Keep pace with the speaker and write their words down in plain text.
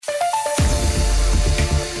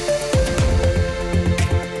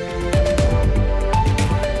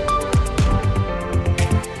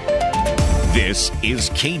This is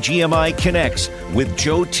KGMI Connects with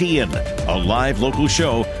Joe Tian, a live local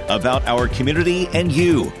show about our community and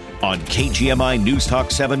you on KGMI News Talk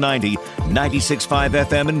 790, 96.5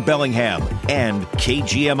 FM in Bellingham, and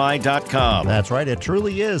KGMI.com. That's right, it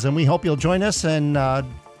truly is, and we hope you'll join us and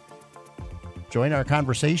join our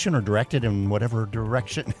conversation or direct it in whatever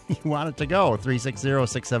direction you want it to go.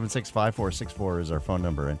 360-676-5464 is our phone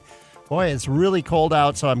number. And boy, it's really cold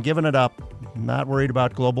out, so I'm giving it up. I'm not worried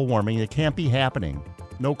about global warming. It can't be happening.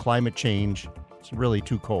 No climate change. It's really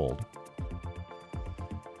too cold.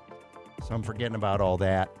 So I'm forgetting about all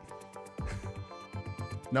that.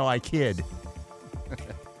 No, I kid.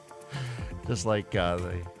 Just like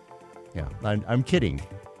I'm kidding.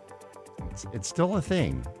 It's still a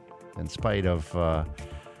thing, in spite of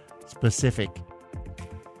specific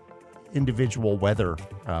individual weather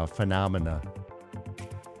phenomena.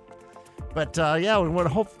 But we want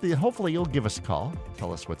to hopefully you'll give us a call.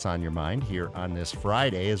 Tell us what's on your mind here on this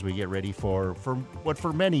Friday as we get ready for what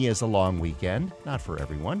for many is a long weekend. Not for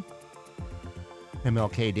everyone.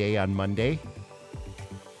 MLK Day on Monday.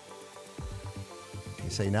 They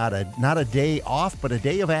say not a day off, but a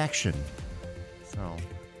day of action. So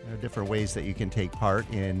there are different ways that you can take part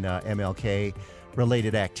in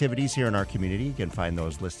MLK-related activities here in our community. You can find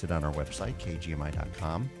those listed on our website,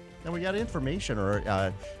 kgmi.com. And we got information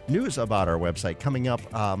or news about our website coming up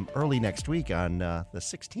early next week on the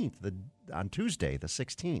 16th, on Tuesday, the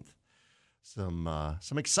 16th. Some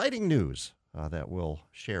exciting news that we'll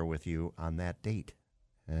share with you on that date.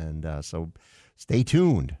 And so stay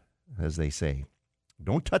tuned, as they say.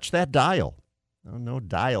 Don't touch that dial. No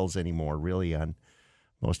dials anymore, really, on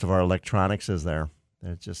most of our electronics is there.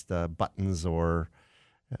 They're just buttons or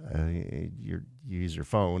you use your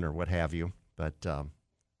phone or what have you. But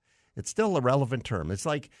it's still a relevant term. It's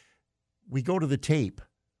like we go to the tape.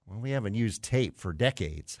 Well, we haven't used tape for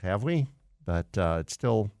decades, have we? But it's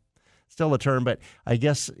still a term. But I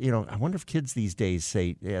guess, I wonder if kids these days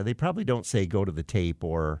say, they probably don't say go to the tape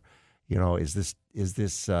or, is this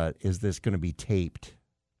going to be taped?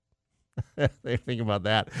 They think about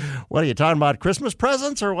that. What are you talking about? Christmas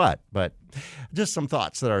presents or what? But just some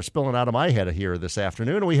thoughts that are spilling out of my head here this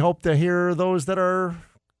afternoon. And we hope to hear those that are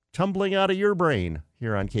tumbling out of your brain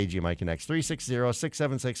here on KGMI Connects.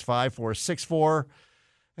 360-676-5464.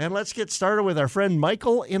 And let's get started with our friend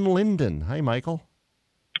Michael in Linden. Hi, Michael.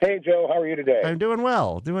 Hey, Joe. How are you today? I'm doing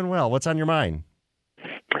well. What's on your mind?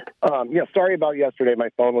 Sorry about yesterday. My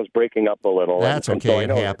phone was breaking up a little. That's okay. So it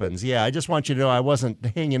happens. Yeah, I just want you to know I wasn't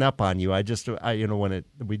hanging up on you. We just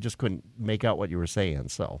couldn't make out what you were saying.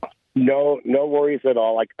 So no worries at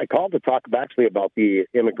all. I called to talk actually about the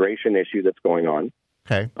immigration issue that's going on.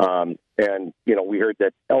 Okay. We heard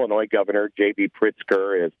that Illinois Governor J.B.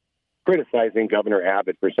 Pritzker is criticizing Governor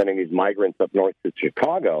Abbott for sending these migrants up north to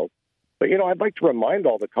Chicago. But, I'd like to remind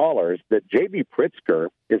all the callers that J.B. Pritzker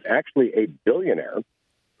is actually a billionaire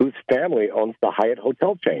whose family owns the Hyatt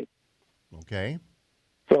hotel chain. Okay.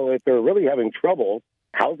 So if they're really having trouble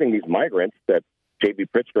housing these migrants that J.B.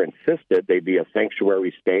 Pritzker insisted they'd be a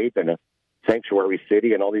sanctuary state and a sanctuary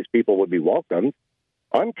city and all these people would be welcomed,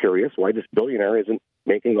 I'm curious why this billionaire isn't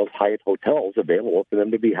making those Hyatt hotels available for them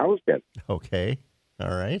to be housed in. Okay. All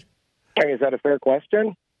right. Hey, is that a fair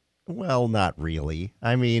question? Well, not really.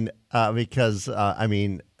 I mean, because I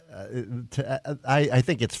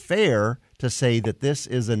think it's fair to say that this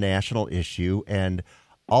is a national issue and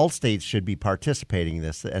all states should be participating in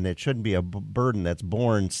this, and it shouldn't be a burden that's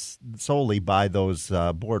borne solely by those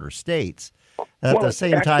border states. At the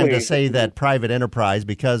same time, to say that private enterprise,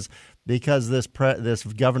 because this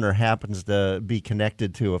governor happens to be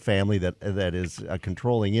connected to a family that is a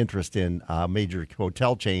controlling interest in a major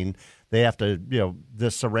hotel chain, they have to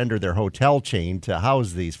just surrender their hotel chain to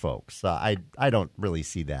house these folks. I don't really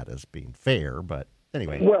see that as being fair, but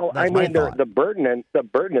anyway. Well, the burden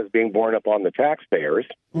is being borne up on the taxpayers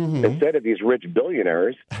instead of these rich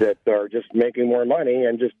billionaires that are just making more money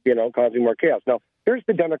and just causing more chaos. Now, here's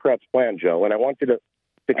the Democrats' plan, Joe, and I want you to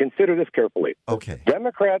consider this carefully. Okay.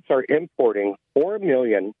 Democrats are importing 4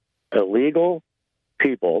 million illegal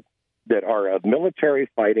people that are of military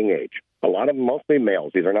fighting age. A lot of them mostly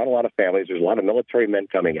males. These are not a lot of families. There's a lot of military men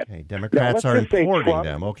coming in. Okay. Democrats are importing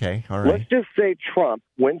them. Okay. All right. Let's just say Trump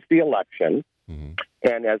wins the election,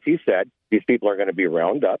 and as he said, these people are going to be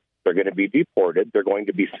rounded up. They're going to be deported. They're going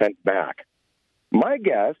to be sent back. My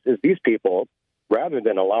guess is these people, rather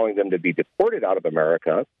than allowing them to be deported out of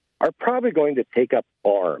America, are probably going to take up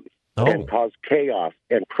arms and cause chaos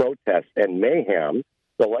and protests and mayhem,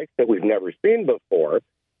 the like that we've never seen before.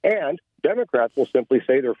 And Democrats will simply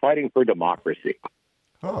say they're fighting for democracy.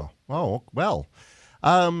 Well.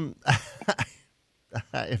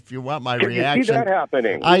 if you want my Can reaction, you see that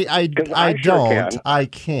happening? I sure don't. can. I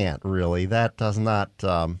can't really. That does not.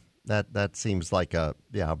 That seems like a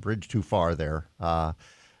bridge too far there.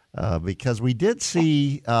 Because we did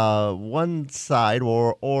see one side,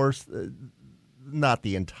 or not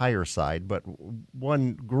the entire side, but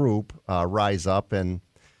one group rise up and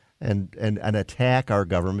attack our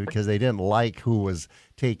government because they didn't like who was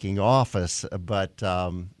taking office, but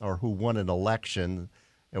or who won an election.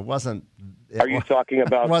 It wasn't. Are you talking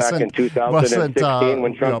about back in 2016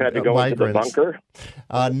 when Trump had to go into the bunker?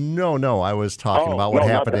 No. I was talking about what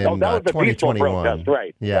happened in 2021. Protest,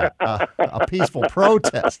 right? Yeah, a peaceful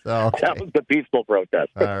protest. Okay. That was the peaceful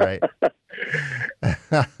protest. All right.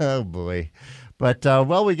 Oh boy. But,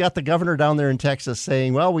 we got the governor down there in Texas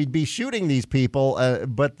saying, well, we'd be shooting these people,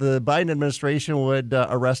 but the Biden administration would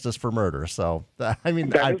arrest us for murder. So, I mean,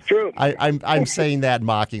 that is true. I'm saying that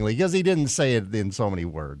mockingly because he didn't say it in so many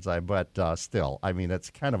words. But still, I mean, it's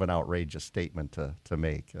kind of an outrageous statement to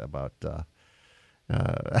make about.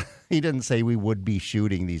 He didn't say we would be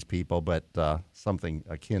shooting these people, but something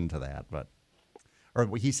akin to that. Or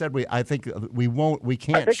he said I think we won't. We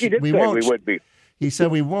can't. I think he did say we would be. He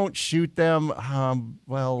said we won't shoot them.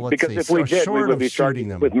 Let's because see. If we did, we would be shooting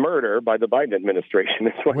charged them with murder by the Biden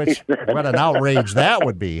administration. He said. What an outrage that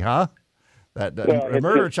would be, huh? That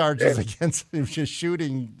murder charges against against just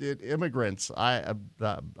shooting immigrants. I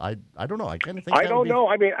don't know. I kind of think I don't know.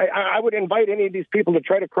 I mean, I would invite any of these people to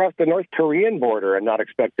try to cross the North Korean border and not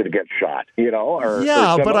expect to get shot.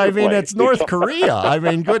 But I mean, it's North Korea. I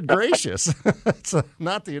mean, good gracious, it's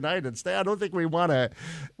not the United States. I don't think we want to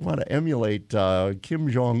emulate Kim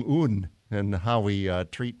Jong Un and how we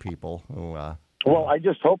treat people who. Well, I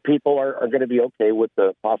just hope people are going to be okay with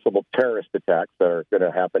the possible terrorist attacks that are going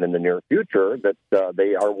to happen in the near future that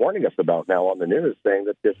they are warning us about now on the news, saying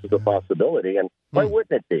that this is a possibility. And why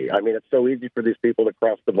wouldn't it be? I mean, it's so easy for these people to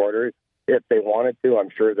cross the border. If they wanted to, I'm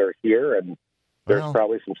sure they're here, and there's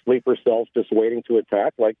probably some sleeper cells just waiting to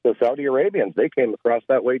attack, like the Saudi Arabians. They came across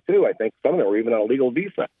that way, too. I think some of them were even on a legal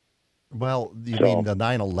visa. Well, you mean the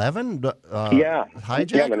 9/11? Hijack? Yeah,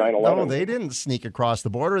 the 9/11. No, they didn't sneak across the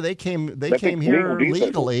border. They came here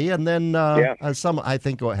legally, and then some I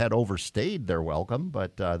think had overstayed their welcome,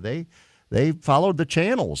 but they followed the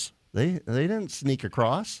channels. They didn't sneak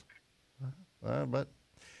across. But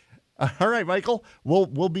all right, Michael,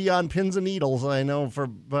 we'll be on pins and needles. I know for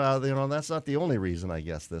that's not the only reason I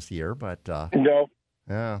guess this year, but no.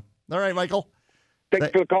 Yeah. All right, Michael. Thanks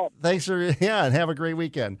for the call. Thanks and have a great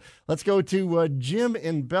weekend. Let's go to Jim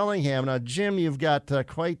in Bellingham. Now, Jim, you've got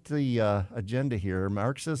quite the agenda here.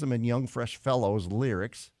 Marxism and Young Fresh Fellows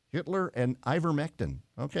lyrics, Hitler and ivermectin.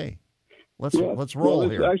 Okay, let's roll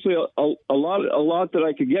here. Actually, a lot that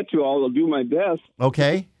I could get to. I'll do my best.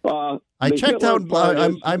 Okay. I checked out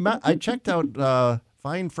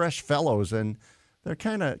Fine Fresh Fellows, and they're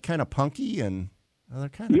kind of punky and they're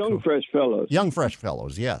kind of Young Fresh Fellows. Young Fresh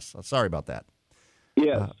Fellows. Yes. Sorry about that.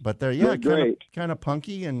 Yes, but they're kind of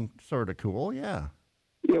punky and sort of cool, yeah.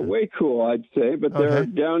 Yeah, way cool, I'd say. But they're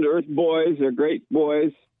down to earth boys. They're great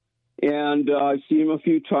boys, and I've seen them a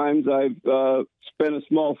few times. I've spent a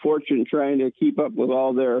small fortune trying to keep up with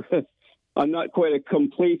all their. I'm not quite a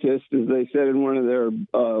completist, as they said in one of their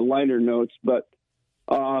liner notes, but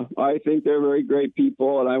I think they're very great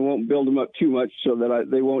people, and I won't build them up too much so that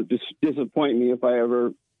they won't disappoint me if I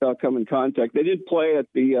ever come in contact. They did play at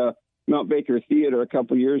the Mount Baker Theater a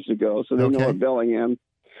couple years ago, so they know at Bellingham.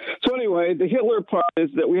 So anyway, the Hitler part is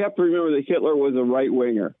that we have to remember that Hitler was a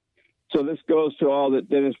right-winger. So this goes to all that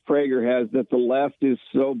Dennis Prager has, that the left is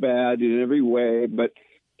so bad in every way, but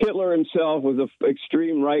Hitler himself was an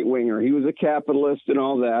extreme right-winger. He was a capitalist and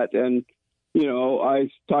all that, and, I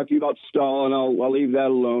talking about Stalin, I'll leave that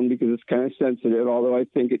alone because it's kind of sensitive, although I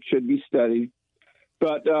think it should be studied.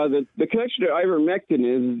 But the connection to ivermectin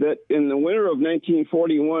is that in the winter of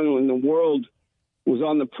 1941, when the world was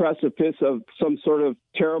on the precipice of some sort of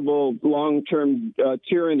terrible long-term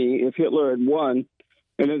tyranny, if Hitler had won,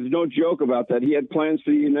 and there's no joke about that. He had plans for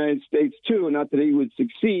the United States, too, not that he would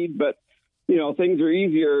succeed, but, things are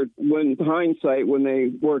easier when hindsight when they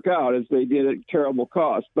work out, as they did at terrible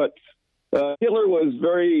cost. But Hitler was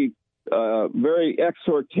very, very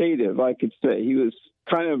exhortative, I could say. He was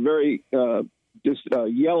kind of very... just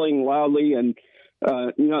yelling loudly and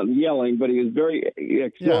not yelling, but he was very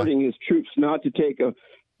exhorting his troops not to take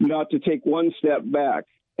one step back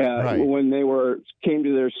when they came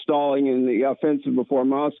to their stalling in the offensive before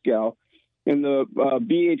Moscow. And the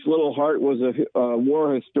B.H. Littlehart was a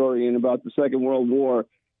war historian about the Second World War.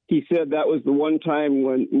 He said that was the one time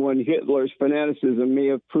when Hitler's fanaticism may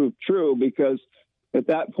have proved true, because at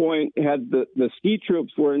that point, had the ski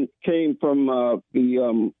troops came from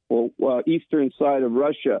the eastern side of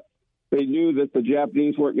Russia. They knew that the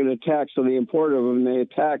Japanese weren't going to attack, so they imported them and they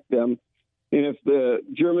attacked them. And if the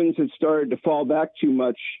Germans had started to fall back too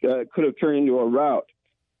much, it could have turned into a rout.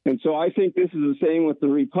 And so I think this is the same with the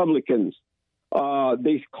Republicans.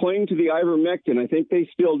 They cling to the ivermectin. I think they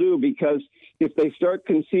still do, because if they start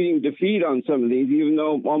conceding defeat on some of these, even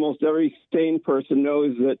though almost every sane person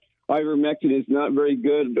knows that ivermectin is not very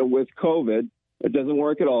good with COVID, it doesn't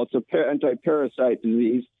work at all. It's an anti-parasite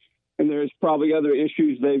disease. And there's probably other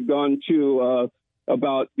issues they've gone to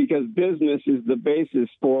about, because business is the basis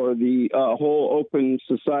for the whole open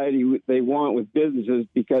society they want with businesses,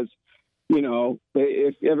 because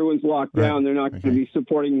if everyone's locked down, they're not going to be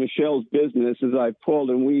supporting Michelle's business, as I've told.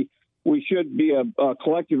 And we should be a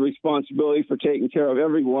collective responsibility for taking care of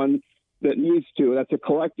everyone that needs to. That's a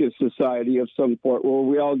collective society of some sort where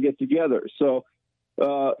we all get together. So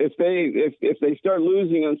if they start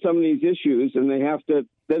losing on some of these issues, and then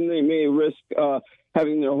they may risk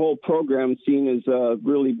having their whole program seen as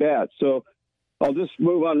really bad. So I'll just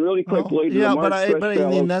move on really quickly. But I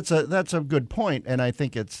mean that's a good point, and I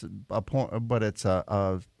think it's a point, but it's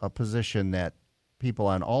a position that people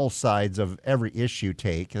on all sides of every issue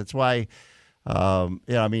take. That's why, I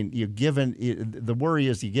mean, the worry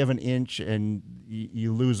is you give an inch and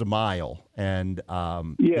you lose a mile, and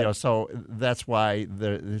so that's why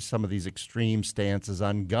there's some of these extreme stances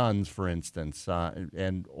on guns, for instance,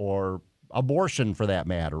 or abortion, for that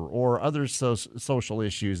matter, or other social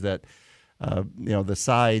issues that. The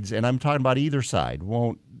sides, and I'm talking about either side,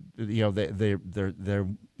 won't, they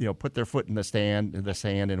put their foot in the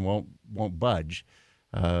sand and won't budge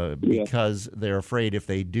because they're afraid if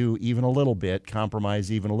they do even a little bit,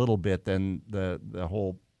 compromise even a little bit, then the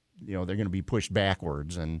whole, they're going to be pushed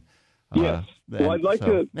backwards. And yes. Well, I'd like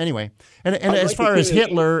to anyway. And as far as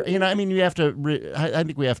Hitler, I mean, you have to. I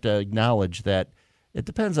think we have to acknowledge that it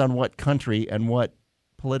depends on what country and what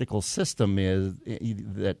political system is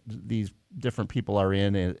that these different people are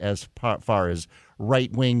in, as far as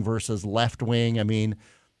right wing versus left wing. I mean,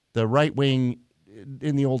 the right wing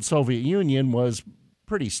in the old Soviet Union was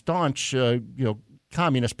pretty staunch,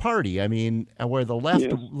 Communist Party. I mean, where the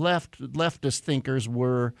leftist thinkers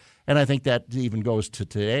were, and I think that even goes to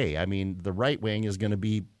today. I mean, the right wing is going to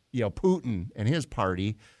be Putin and his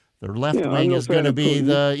party. The left wing is going to be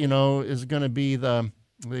the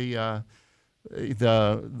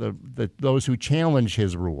those who challenge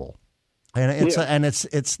his rule. And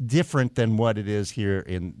it's different than what it is here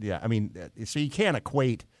in so you can't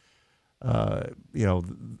equate the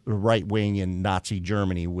right wing in Nazi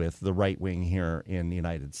Germany with the right wing here in the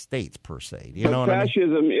United States per se.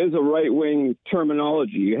 Fascism is a right wing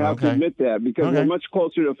terminology. You have to admit that, because we're much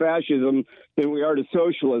closer to fascism than we are to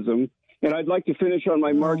socialism. And I'd like to finish on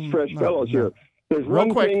my Marx Fresh Fellows here. There's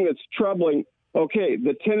one thing that's troubling. Okay,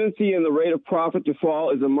 the tendency and the rate of profit to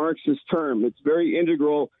fall is a Marxist term. It's very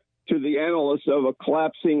integral to the analysis of a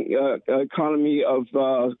collapsing economy of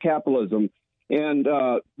capitalism. And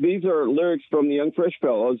these are lyrics from the Young Fresh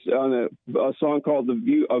Fellows on a song called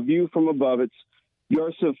A View from Above. It's,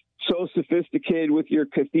 "You're so sophisticated with your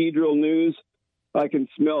cathedral news, I can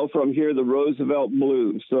smell from here the Roosevelt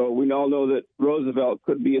blues." So we all know that Roosevelt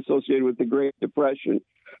could be associated with the Great Depression.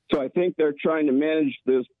 So I think they're trying to manage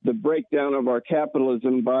the breakdown of our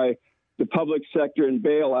capitalism by the public sector and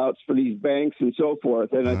bailouts for these banks and so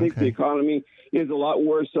forth. And I think the economy is a lot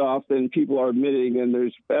worse off than people are admitting. And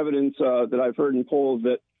there's evidence that I've heard in polls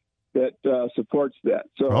that supports that.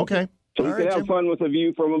 So, so you can have fun with A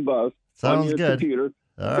View from Above on your computer.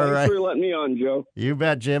 Thanks for letting me on, Joe. You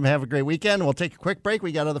bet, Jim. Have a great weekend. We'll take a quick break.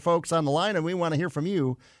 We got other folks on the line, and we want to hear from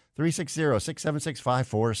you.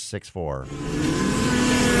 360-676-5464.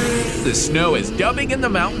 The snow is dumping in the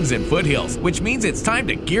mountains and foothills, which means it's time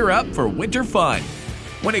to gear up for winter fun.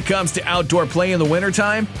 When it comes to outdoor play in the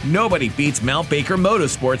wintertime, nobody beats Mount Baker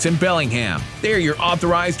Motorsports in Bellingham. They're your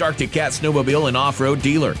authorized Arctic Cat snowmobile and off-road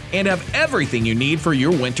dealer and have everything you need for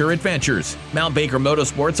your winter adventures. Mount Baker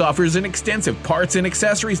Motorsports offers an extensive parts and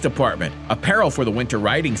accessories department, apparel for the winter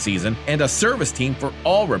riding season, and a service team for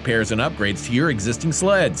all repairs and upgrades to your existing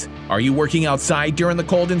sleds. Are you working outside during the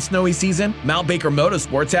cold and snowy season? Mount Baker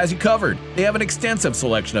Motorsports has you covered. They have an extensive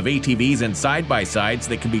selection of ATVs and side-by-sides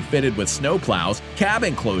that can be fitted with snow plows, cab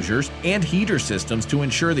enclosures, and heater systems to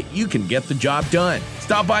ensure that you can get the job done.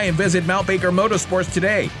 Stop by and visit Mount Baker Motorsports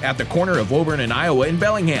today at the corner of Woburn and Iowa in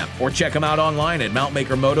Bellingham, or check them out online at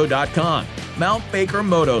mountbakermoto.com. Mount Baker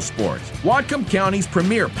Motorsports, Whatcom County's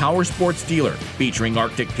premier power sports dealer, featuring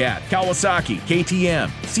Arctic Cat, Kawasaki, KTM,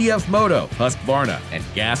 CF Moto, Husqvarna, and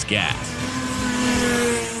Gas.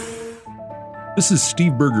 This is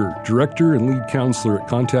Steve Berger, Director and Lead Counselor at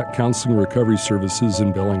Contact Counseling Recovery Services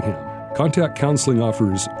in Bellingham. Contact Counseling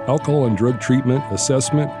offers alcohol and drug treatment,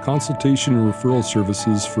 assessment, consultation, and referral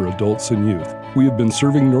services for adults and youth. We have been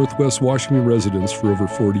serving Northwest Washington residents for over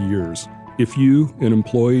 40 years. If you, an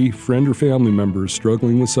employee, friend, or family member is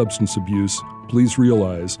struggling with substance abuse, please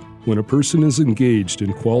realize when a person is engaged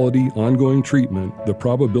in quality, ongoing treatment, the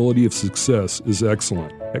probability of success is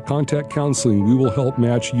excellent. At Contact Counseling, we will help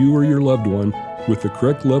match you or your loved one with the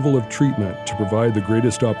correct level of treatment to provide the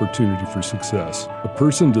greatest opportunity for success. A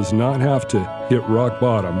person does not have to hit rock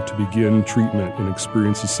bottom to begin treatment and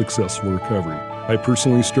experience a successful recovery. I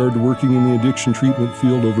personally started working in the addiction treatment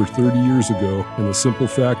field over 30 years ago, and the simple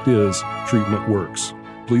fact is, treatment works.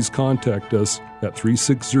 Please contact us at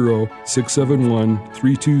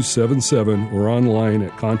 360-671-3277 or online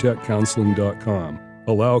at contactcounseling.com.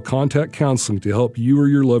 Allow Contact Counseling to help you or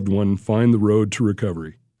your loved one find the road to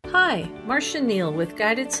recovery. Hi, Marcia Neal with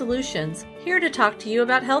Guided Solutions, here to talk to you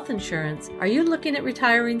about health insurance. Are you looking at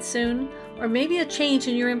retiring soon? Or maybe a change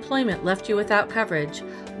in your employment left you without coverage?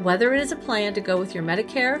 Whether it is a plan to go with your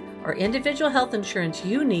Medicare or individual health insurance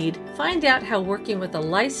you need, find out how working with a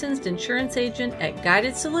licensed insurance agent at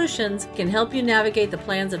Guided Solutions can help you navigate the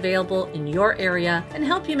plans available in your area and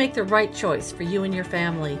help you make the right choice for you and your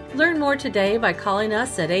family. Learn more today by calling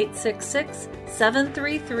us at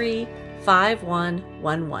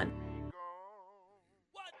 866-733-5111.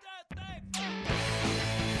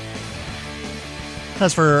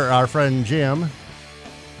 As for our friend Jim,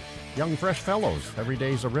 Young Fresh Fellows, every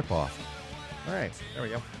day's a ripoff. All right, there we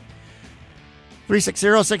go.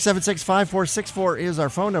 360-676-5464 is our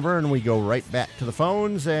phone number, and we go right back to the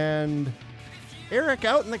phones. And Eric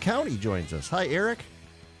out in the county joins us. Hi, Eric.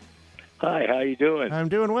 Hi, how you doing? I'm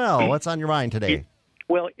doing well. What's on your mind today?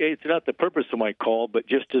 Well, it's not the purpose of my call, but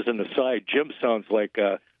just as an aside, Jim sounds like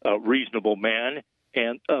a reasonable man.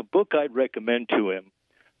 And a book I'd recommend to him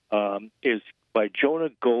is by Jonah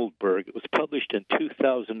Goldberg. It was published in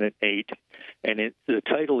 2008, and the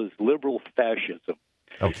title is Liberal Fascism.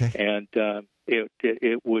 Okay. And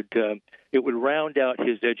it would round out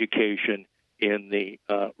his education in the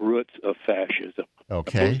roots of fascism.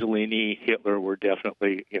 Okay. Mussolini, Hitler were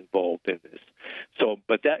definitely involved in this. So,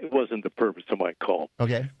 but that wasn't the purpose of my call.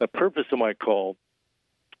 Okay. The purpose of my call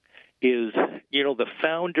is, the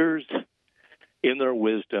founders, in their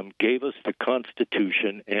wisdom, gave us the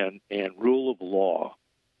Constitution and rule of law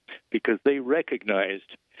because they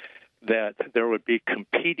recognized that there would be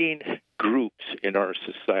competing groups in our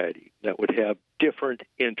society that would have different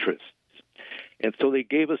interests. And so they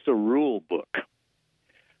gave us a rule book,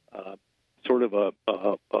 sort of a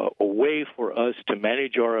way for us to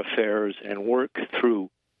manage our affairs and work through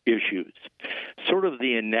issues. Sort of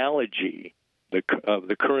the analogy of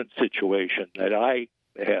the current situation that I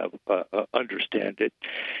have understand it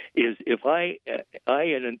is if I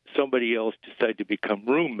and somebody else decide to become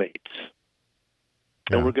roommates,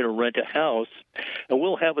 and we're going to rent a house, and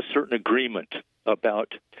we'll have a certain agreement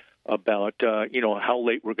about how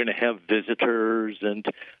late we're going to have visitors and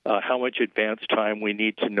how much advance time we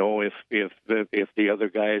need to know if the other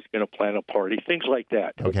guy is going to plan a party, things like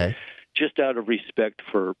that. Okay. Just out of respect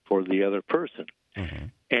for the other person. Mm-hmm.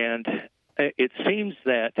 And it seems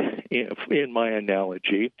that, in my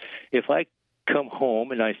analogy, if I come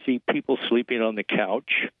home and I see people sleeping on the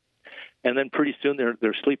couch, and then pretty soon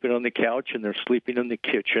they're sleeping on the couch and they're sleeping in the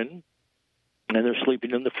kitchen, and they're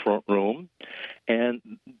sleeping in the front room, and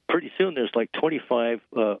pretty soon there's like 25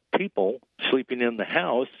 people sleeping in the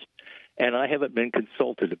house, and I haven't been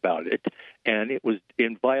consulted about it, and it was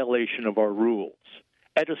in violation of our rules.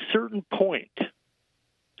 At a certain point,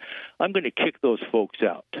 I'm going to kick those folks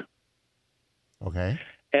out. Okay.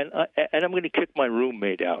 And I'm going to kick my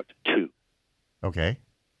roommate out too. Okay.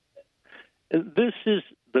 This is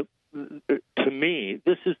to me,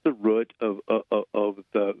 this is the root of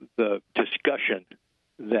the discussion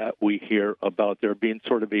that we hear about there being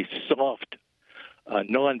sort of a soft,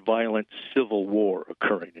 nonviolent civil war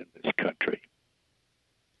occurring in this country.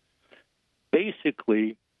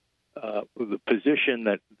 Basically, the position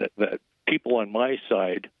that people on my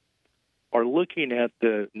side are looking at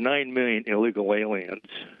the 9 million illegal aliens,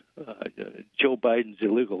 Joe Biden's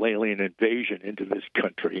illegal alien invasion into this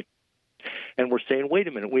country, and we're saying, wait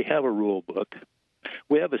a minute, we have a rule book,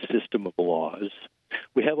 we have a system of laws,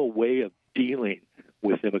 we have a way of dealing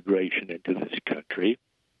with immigration into this country,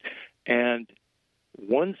 and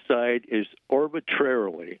one side is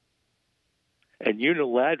arbitrarily and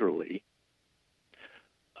unilaterally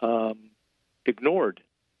ignored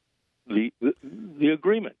the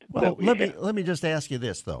agreement. Well, let me just ask you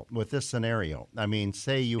this though. With this scenario, I mean,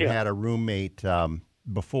 say you had a roommate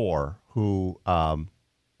before who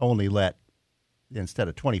only let, instead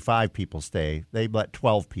of 25 people stay, they let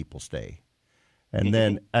 12 people stay. And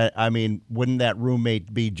then, I mean, wouldn't that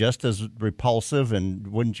roommate be just as repulsive, and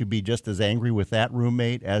wouldn't you be just as angry with that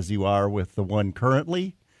roommate as you are with the one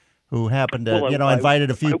currently who happened to,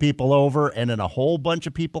 invited a few people over, and then a whole bunch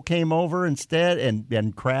of people came over instead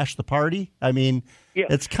and crashed the party? I mean,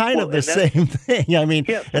 it's kind of the same thing. I mean,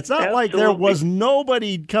 it's not like there was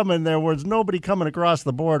nobody coming across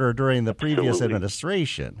the border during the previous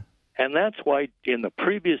administration. And that's why in the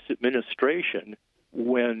previous administration,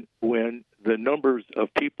 when the numbers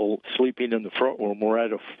of people sleeping in the front room were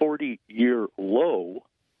at a 40-year low,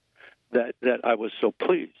 that I was so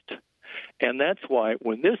pleased. And that's why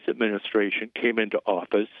when this administration came into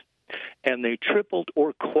office and they tripled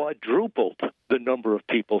or quadrupled the number of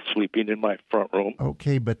people sleeping in my front room.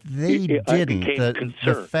 Okay, but they didn't.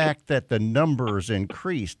 The fact that the numbers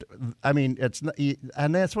increased, I mean, it's not,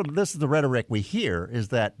 and this is the rhetoric we hear, is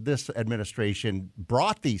that this administration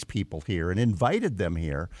brought these people here and invited them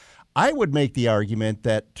here. I would make the argument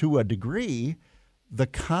that to a degree, the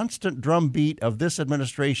constant drumbeat of this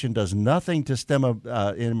administration does nothing to stem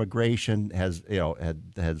immigration. Has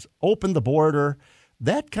opened the border.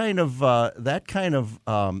 That kind of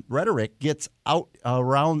rhetoric gets out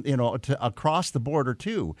around, across the border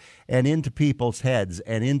too, and into people's heads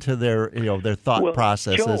and into their thought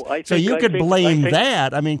processes. Joe, so you could blame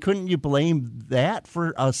that. I mean, couldn't you blame that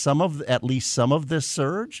for at least some of this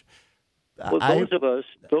surge? Well,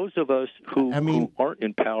 those of us who aren't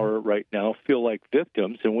in power right now feel like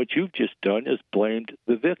victims, and what you've just done is blamed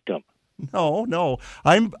the victim. No,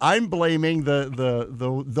 I'm blaming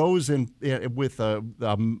those with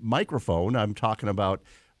a microphone. I'm talking about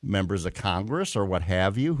members of Congress or what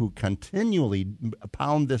have you who continually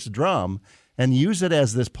pound this drum and use it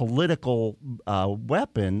as this political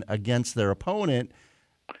weapon against their opponent.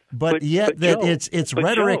 But yet it's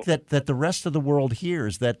rhetoric Joe, that the rest of the world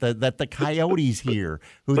hears, that the coyotes hear,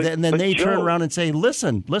 then they turn around and say,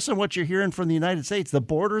 listen what you're hearing from the United States. The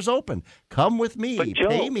border's open. Come with me.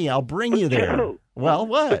 Pay me. I'll bring you there. Joe, well,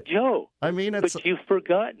 what? But Joe, I mean, but you've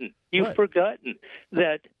forgotten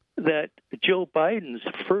that Joe Biden's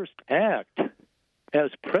first act as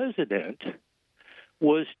president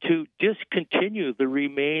was to discontinue the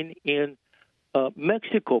Remain in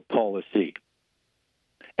Mexico policy.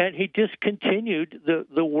 And he discontinued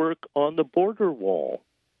the work on the border wall.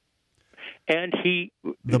 And the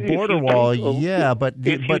border wall, but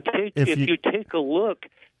if you take a look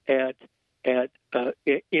at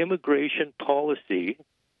immigration policy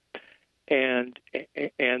and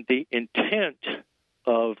the intent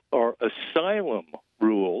of our asylum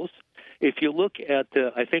rules. If you look at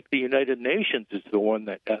I think the United Nations is the one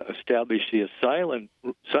that established the asylum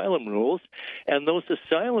rules, and those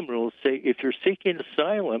asylum rules say if you're seeking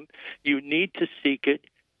asylum, you need to seek it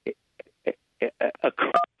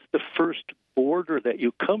across the first border that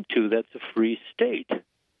you come to that's a free state.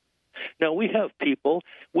 Now we have people.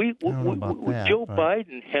 Joe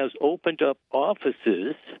Biden has opened up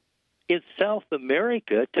offices in South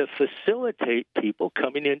America to facilitate people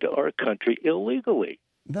coming into our country illegally.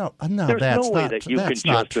 No, There's that's no way not. that you that's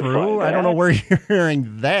can not true. that. I don't know where you're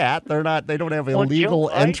hearing that. They don't have illegal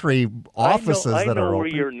Joe, entry offices I know that are where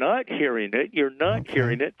open. you're not hearing it. You're not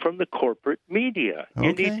hearing it from the corporate media.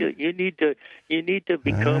 Okay. You need to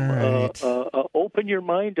become open your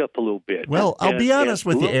mind up a little bit. Well, I'll be honest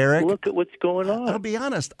with you, Eric. Look at what's going on. I'll be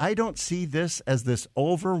honest. I don't see this as this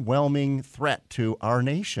overwhelming threat to our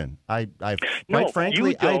nation. Quite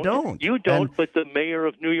frankly, I don't. You don't, but the mayor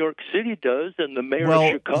of New York City does, and the mayor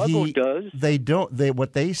of Chicago does. They don't.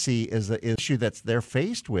 What they see is an issue that they're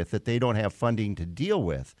faced with that they don't have funding to deal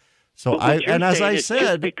with. So as I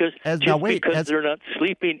said, because they're not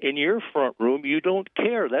sleeping in your front room, you don't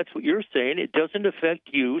care. That's what you're saying. It doesn't affect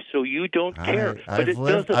you, so you don't care. I've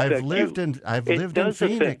lived in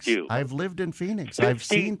Phoenix. I've lived in Phoenix. I've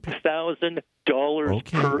seen $50,000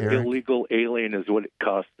 per illegal alien is what it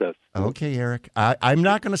costs us. Okay, Eric. I'm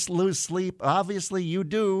not going to lose sleep. Obviously, you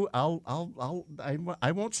do. I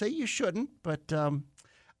won't say you shouldn't, but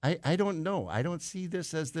I don't know. I don't see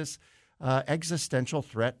this as this existential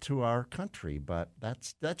threat to our country, but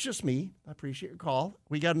that's just me. I appreciate your call.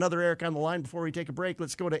 We got another Eric on the line before we take a break.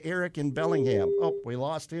 Let's go to Eric in Bellingham. Oh, we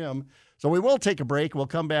lost him. So we will take a break. We'll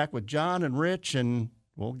come back with John and Rich, and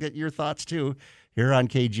we'll get your thoughts too here on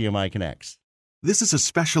KGMI Connects. This is a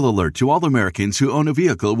special alert to all Americans who own a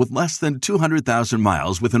vehicle with less than 200,000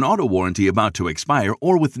 miles with an auto warranty about to expire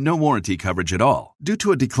or with no warranty coverage at all. Due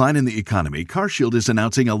to a decline in the economy, CarShield is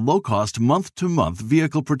announcing a low-cost month-to-month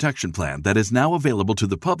vehicle protection plan that is now available to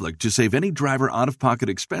the public to save any driver out-of-pocket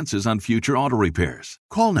expenses on future auto repairs.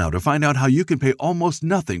 Call now to find out how you can pay almost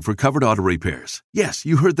nothing for covered auto repairs. Yes,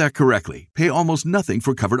 you heard that correctly. Pay almost nothing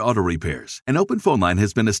for covered auto repairs. An open phone line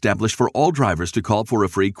has been established for all drivers to call for a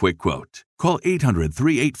free quick quote. Call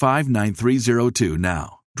 800-385-9302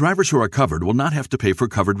 now. Drivers who are covered will not have to pay for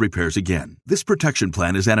covered repairs again. This protection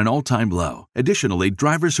plan is at an all-time low. Additionally,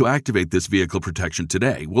 drivers who activate this vehicle protection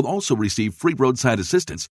today will also receive free roadside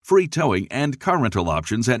assistance, free towing, and car rental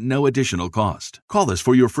options at no additional cost. Call us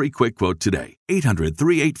for your free quick quote today.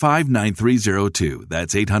 800-385-9302.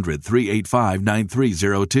 That's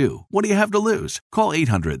 800-385-9302. What do you have to lose? Call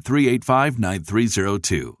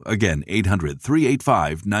 800-385-9302. Again,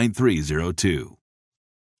 800-385-9302.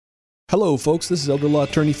 Hello, folks. This is elder law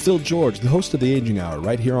attorney Phil George, the host of the Aging Hour,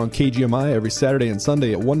 right here on KGMI every Saturday and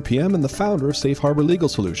Sunday at 1 p.m. and the founder of Safe Harbor Legal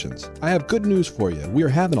Solutions. I have good news for you. We are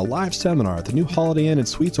having a live seminar at the new Holiday Inn and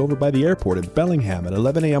Suites over by the airport in Bellingham at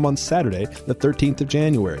 11 a.m. on Saturday, the 13th of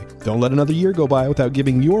January. Don't let another year go by without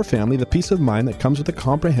giving your family the peace of mind that comes with a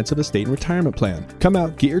comprehensive estate and retirement plan. Come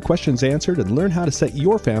out, get your questions answered, and learn how to set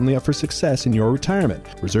your family up for success in your retirement.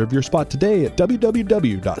 Reserve your spot today at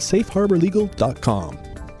www.safeharborlegal.com.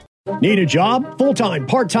 Need a job? Full-time,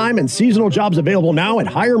 part-time, and seasonal jobs available now at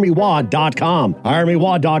HireMeWa.com.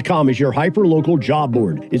 HireMeWa.com is your hyper-local job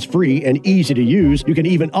board. It's free and easy to use. You can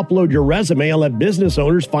even upload your resume and let business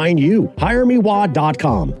owners find you.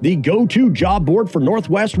 HireMeWa.com, the go-to job board for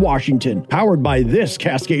Northwest Washington. Powered by this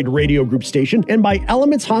Cascade Radio Group station and by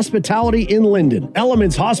Elements Hospitality in Linden.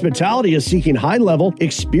 Elements Hospitality is seeking high-level,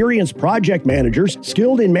 experienced project managers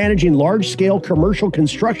skilled in managing large-scale commercial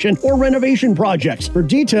construction or renovation projects. For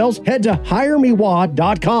details, head to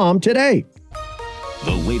HireMeWa.com today.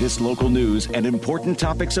 The latest local news and important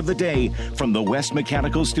topics of the day from the West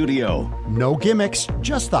Mechanical Studio. No gimmicks,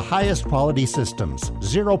 just the highest quality systems,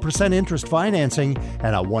 0% interest financing,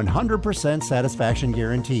 and a 100% satisfaction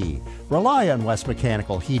guarantee. Rely on West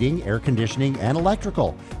Mechanical Heating, Air Conditioning, and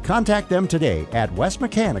Electrical. Contact them today at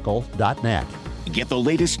westmechanical.net. Get the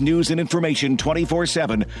latest news and information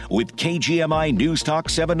 24/7 with KGMI News Talk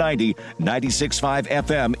 790, 96.5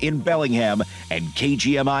 FM in Bellingham and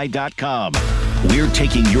KGMI.com. We're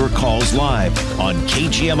taking your calls live on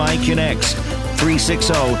KGMI Connects,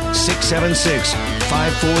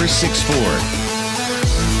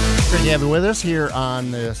 360-676-5464. Great to have you with us here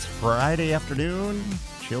on this Friday afternoon.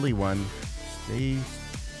 Chilly one. Stay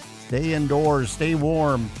indoors, stay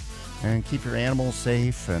warm, and keep your animals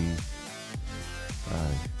safe. And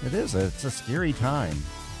it's a scary time.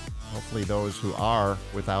 Hopefully those who are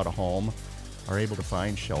without a home are able to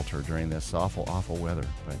find shelter during this awful, awful weather.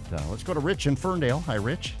 But let's go to Rich in Ferndale. Hi,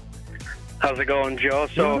 Rich. How's it going, Joe?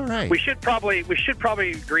 So right. we should probably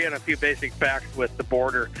agree on a few basic facts with the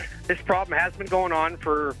border. This problem has been going on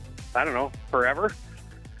for, forever.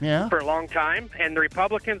 Yeah. For a long time. And the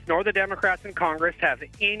Republicans nor the Democrats in Congress have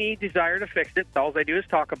any desire to fix it. All they do is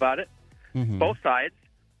talk about it, both sides.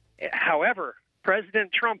 However,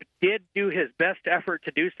 President Trump did do his best effort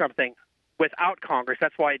to do something without Congress.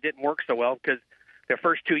 That's why it didn't work so well, because the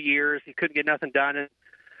first 2 years he couldn't get nothing done. And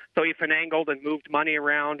so he finagled and moved money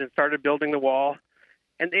around and started building the wall.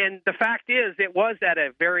 And the fact is, it was at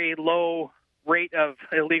a very low rate of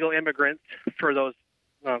illegal immigrants for those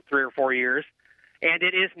 3 or 4 years. And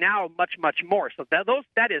it is now much, much more. So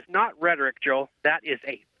that is not rhetoric, Joe. That is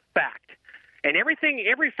a fact. And every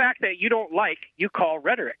fact that you don't like, you call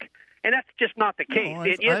rhetoric. And that's just not the case. No,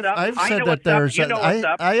 it is up. I've I said know that what's there's. up. You know what's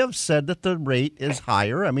up. I have said that the rate is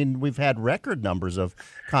higher. I mean, we've had record numbers of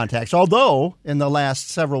contacts, although in the last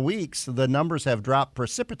several weeks the numbers have dropped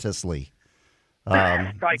precipitously.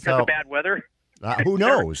 Probably because of bad weather. Who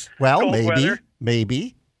knows? Well,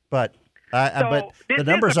 maybe, but the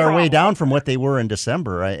numbers are way down from what they were in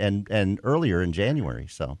December and earlier in January.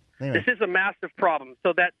 So anyway. This is a massive problem.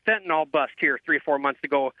 So that fentanyl bust here 3 or 4 months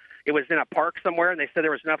ago. It was in a park somewhere, and they said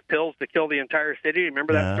there was enough pills to kill the entire city.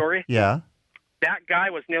 Remember that story? Yeah. That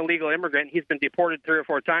guy was an illegal immigrant. He's been deported 3 or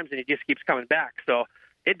 4 times, and he just keeps coming back. So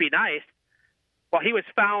it'd be nice. Well, he was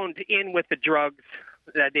found in with the drugs.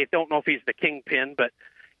 They don't know if he's the kingpin, but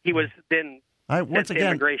he was then sent to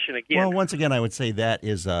immigration again. Well, once again, I would say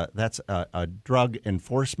that's a drug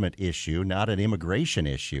enforcement issue, not an immigration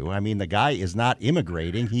issue. I mean, the guy is not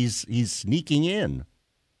immigrating; he's sneaking in.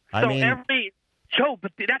 Joe,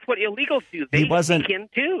 but that's what illegals do. They sneak in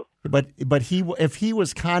too. But if he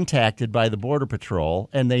was contacted by the Border Patrol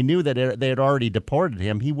and they knew that they had already deported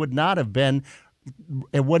him, he would not have been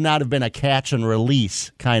it would not have been a catch and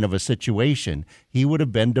release kind of a situation. He would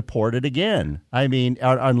have been deported again. I mean,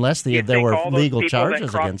 unless there were legal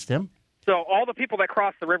charges against him. So all the people that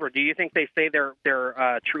cross the river, do you think they say their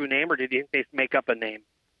true name, or do you think they make up a name?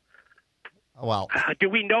 Well, do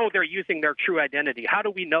we know they're using their true identity? How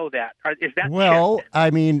do we know that? Is that checked?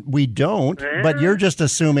 I mean, we don't, but you're just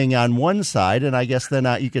assuming on one side, and I guess then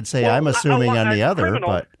you could say I'm assuming on the other.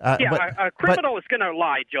 But a criminal is going to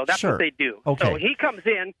lie, Joe. That's what they do. Okay. So he comes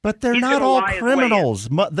in, but they're not all criminals.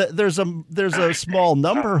 There's a small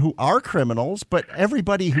number who are criminals, but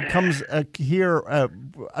everybody who comes here,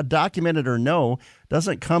 documented or no,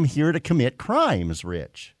 doesn't come here to commit crimes,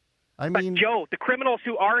 Rich. But, Joe, the criminals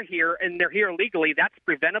who are here and they're here illegally, that's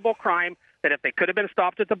preventable crime that if they could have been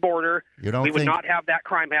stopped at the border, we would not have that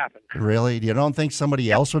crime happen. Really? You don't think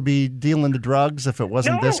somebody else would be dealing the drugs if it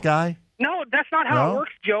wasn't this guy? No, that's not how it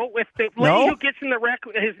works, Joe. If the lady who gets in the wreck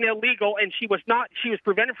is illegal and she was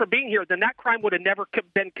prevented from being here, then that crime would have never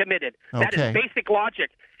been committed. Okay. That is basic logic.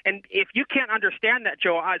 And if you can't understand that,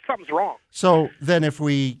 Joe, something's wrong. So then if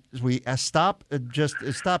we stop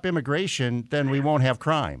immigration, then we won't have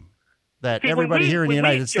crime. That everybody here in the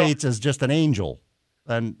United States is just an angel.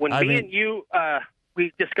 And when me and you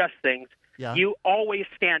we discuss things, you always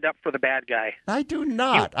stand up for the bad guy. I do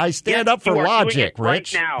not. I stand up for logic,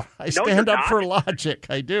 Rich. Right now. I stand up for logic.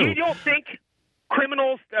 I do. You don't think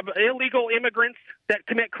criminals, illegal immigrants that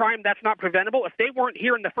commit crime, that's not preventable? If they weren't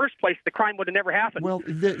here in the first place, the crime would have never happened. Well,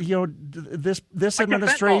 this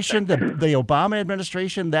administration, the Obama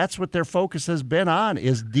administration, that's what their focus has been on,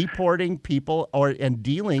 is deporting people and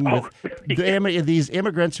dealing with these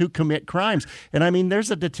immigrants who commit crimes. And I mean,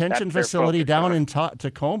 there's a detention facility down in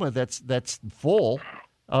Tacoma that's full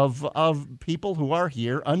of people who are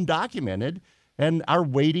here undocumented and are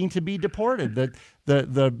waiting to be deported.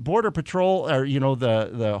 The Border Patrol, or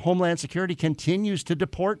the Homeland Security, continues to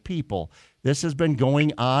deport people. This has been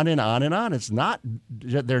going on and on and on.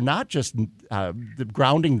 They're not just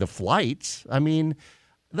grounding the flights. I mean,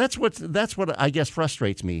 that's what I guess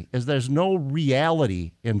frustrates me, is there's no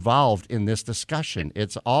reality involved in this discussion.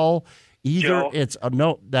 It's all either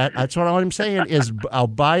that's what I'm saying is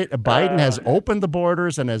Biden has opened the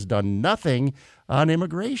borders and has done nothing on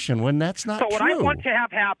immigration when that's not true. So what I want to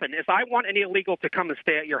have happen is I want an illegal to come and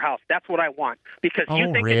stay at your house. That's what I want, because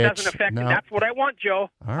you think it doesn't affect me. That's what I want, Joe.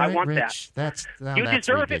 All right, I want Rich, that. You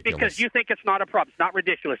deserve ridiculous. it because you think it's not a problem. It's not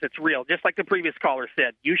ridiculous. It's real. Just like the previous caller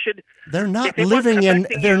said, you should. They're not living in.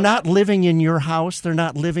 They're not living in your house. They're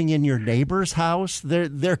not living in your neighbor's house.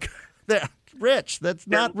 They're Rich,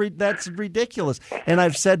 that's ridiculous. And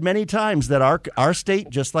I've said many times that our state,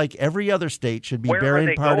 just like every other state, should be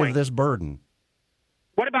bearing part of this burden.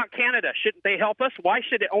 What about Canada? Shouldn't they help us? Why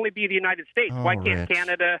should it only be the United States? Why can't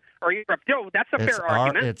Canada or Europe? No, that's a fair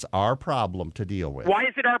argument. It's our problem to deal with. Why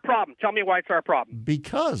is it our problem? Tell me why it's our problem.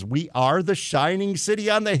 Because we are the shining city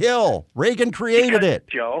on the hill. Reagan created it.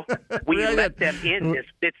 Joe, we let them in.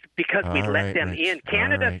 It's because we let them in.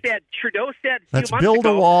 Canada said, Trudeau said, let's build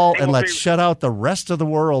a wall and let's shut out the rest of the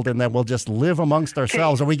world, and then we'll just live amongst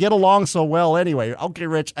ourselves. And we get along so well anyway. Okay,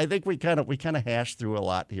 Rich, I think we kind of hashed through a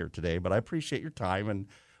lot here today, but I appreciate your time and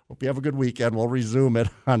hope you have a good weekend. We'll resume it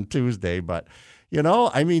on Tuesday. But,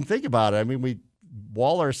 think about it. I mean, we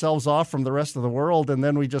wall ourselves off from the rest of the world, and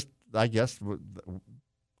then we just, I guess,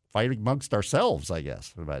 fight amongst ourselves, I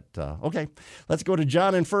guess. But, okay, let's go to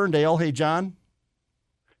John in Ferndale. Hey, John.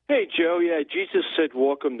 Hey, Joe. Yeah, Jesus said,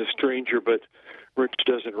 welcome the stranger, but Rich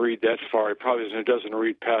doesn't read that far. He probably doesn't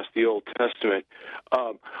read past the Old Testament.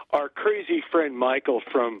 Our crazy friend Michael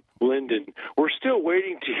from Linden, we're still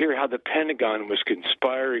waiting to hear how the Pentagon was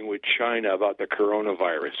conspiring with China about the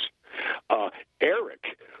coronavirus.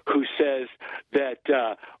 Eric, who says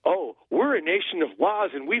that, we're a nation of laws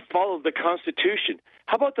and we follow the Constitution.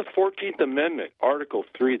 How about the 14th Amendment, Article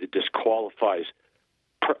 3, that disqualifies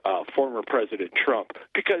former President Trump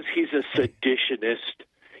because he's a seditionist?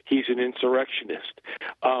 He's an insurrectionist.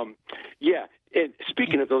 And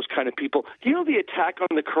speaking of those kind of people, the attack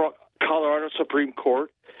on the Colorado Supreme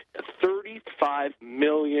Court? $35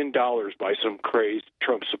 million by some crazed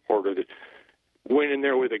Trump supporter that went in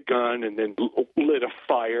there with a gun and then lit a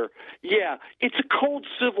fire. Yeah, it's a cold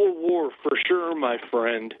civil war for sure, my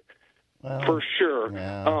friend. Well, for sure.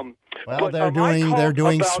 Yeah. They're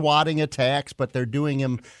doing swatting attacks, but they're doing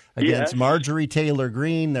them against Marjorie Taylor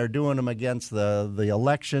Greene. They're doing them against the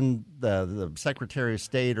election, the Secretary of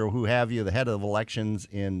State or who have you, the head of elections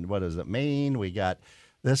in Maine. We got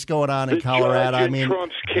this going on in Colorado. The judge in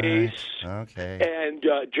Trump's case. Okay. And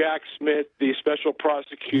Jack Smith, the special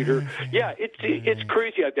prosecutor. Yeah, it's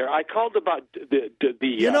crazy out there. I called about the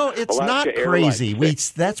it's Alaska not crazy.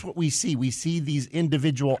 Airlines. That's what we see. We see these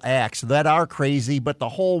individual acts that are crazy, but the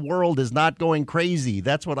whole world is not going crazy.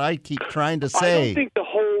 That's what I keep trying to say. I don't think the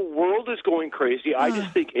whole world is going crazy. I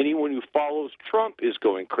just think anyone who follows Trump is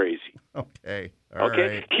going crazy. Okay.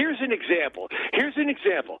 Right. Here's an example.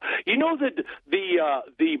 You know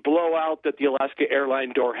the blowout that the Alaska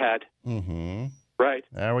airline door had? Mm-hmm. Right.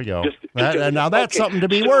 There we go. Now that's something to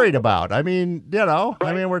be worried about. I mean,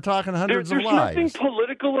 right. We're talking hundreds of lives. There's nothing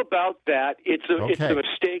political about that. It's a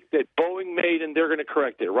mistake that Boeing made, and they're going to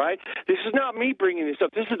correct it, right? This is not me bringing this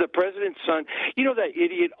up. This is the president's son. You know that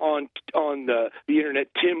idiot on the internet,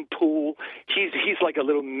 Tim Pool? He's like a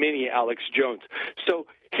little mini Alex Jones. So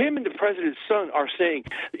him and the president's son are saying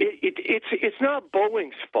it's not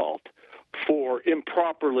Boeing's fault for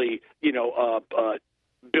improperly,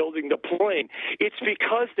 building the plane. It's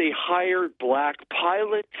because they hired black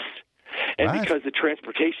pilots and because the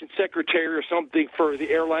transportation secretary or something for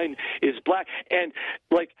the airline is black. And,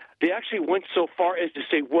 they actually went so far as to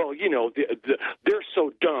say, well, they're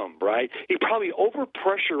so dumb, right? He probably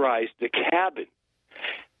overpressurized the cabin.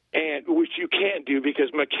 And which you can't do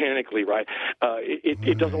because mechanically, right?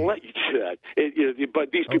 It doesn't let you do that.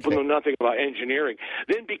 But these people know nothing about engineering.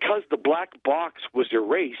 Then, because the black box was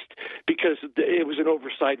erased, because it was an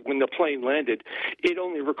oversight when the plane landed, it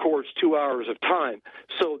only records 2 hours of time.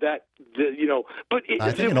 So that but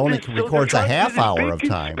I think it only records a half hour of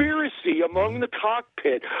time. Conspiracy among the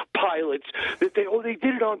cockpit pilots that they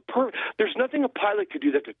did it on purpose. There's nothing a pilot could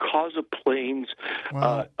do that could cause a plane's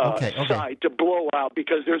side to blow out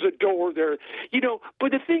because there's a door there,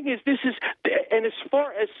 But the thing is, and as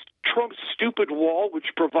far as Trump's stupid wall,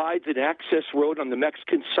 which provides an access road on the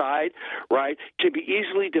Mexican side, right, can be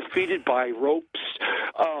easily defeated by ropes.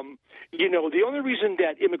 The only reason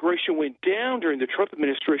that immigration went down during the Trump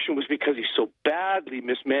administration was because he so badly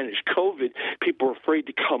mismanaged COVID. People were afraid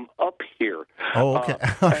to come up here. Oh, okay.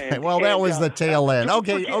 That was the tail end.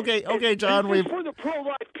 Okay, John. This is for the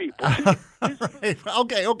pro-life people.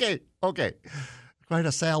 Okay. Quite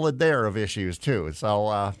a salad there of issues too. So,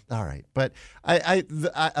 all right. But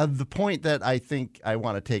the point that I think I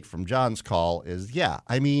want to take from John's call is,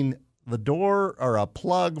 the door or a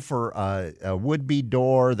plug for a would-be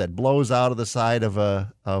door that blows out of the side of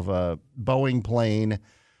a Boeing plane.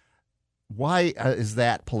 Why is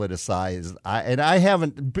that politicized?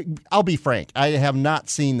 I'll be frank, I have not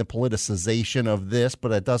seen the politicization of this, but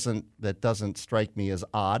that doesn't strike me as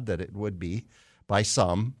odd that it would be by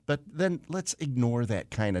some. But then let's ignore that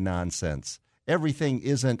kind of nonsense. Everything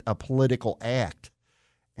isn't a political act.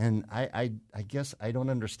 And I guess I don't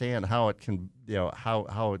understand how it can,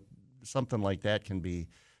 how something like that can be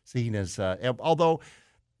seen as, although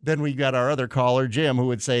then we got our other caller, Jim, who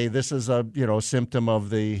would say this is a, symptom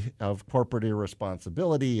of corporate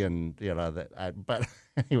irresponsibility and, but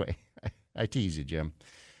anyway, I tease you, Jim.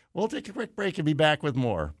 We'll take a quick break and be back with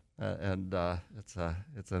more. It's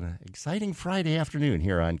an exciting Friday afternoon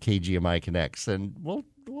here on KGMI Connects, and we'll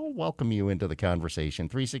welcome you into the conversation.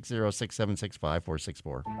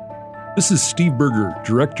 360-676-5464. This is Steve Berger,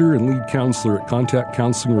 Director and Lead Counselor at Contact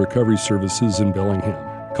Counseling Recovery Services in Bellingham.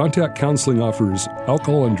 Contact Counseling offers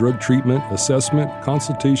alcohol and drug treatment, assessment,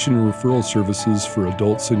 consultation, and referral services for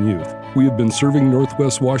adults and youth. We have been serving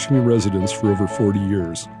Northwest Washington residents for over 40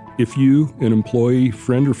 years. If you, an employee,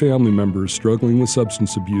 friend, or family member is struggling with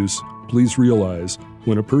substance abuse, please realize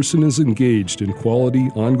when a person is engaged in quality,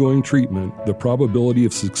 ongoing treatment, the probability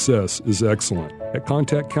of success is excellent. At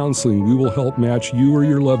Contact Counseling, we will help match you or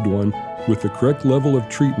your loved one with the correct level of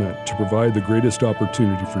treatment to provide the greatest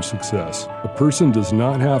opportunity for success. A person does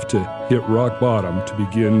not have to hit rock bottom to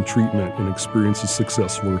begin treatment and experience a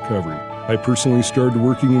successful recovery. I personally started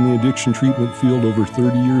working in the addiction treatment field over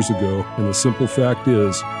 30 years ago, and the simple fact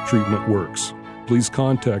is, treatment works. Please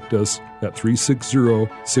contact us at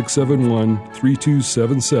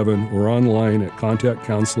 360-671-3277 or online at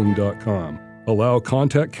contactcounseling.com. Allow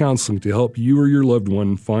Contact Counseling to help you or your loved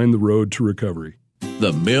one find the road to recovery.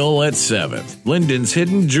 The Mill at 7th, Linden's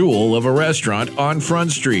hidden jewel of a restaurant on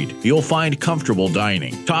Front Street. You'll find comfortable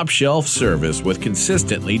dining, top shelf service with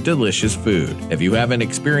consistently delicious food. If you haven't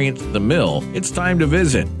experienced The Mill, it's time to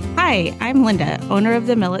visit. Hi, I'm Linda, owner of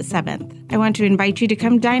The Mill at 7th. I want to invite you to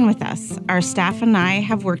come dine with us. Our staff and I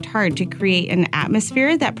have worked hard to create an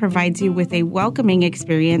atmosphere that provides you with a welcoming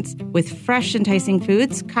experience with fresh, enticing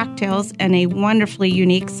foods, cocktails, and a wonderfully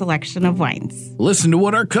unique selection of wines. Listen to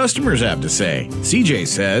what our customers have to say. CJ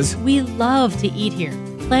says, "We love to eat here.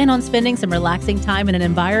 Plan on spending some relaxing time in an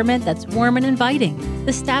environment that's warm and inviting.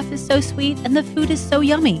 The staff is so sweet and the food is so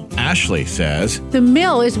yummy. Ashley says, The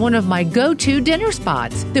Mill is one of my go-to dinner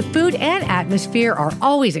spots. The food and atmosphere are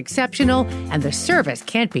always exceptional, and the service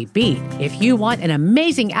can't be beat. If you want an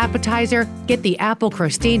amazing appetizer, get the apple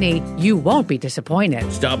crostini. You won't be disappointed.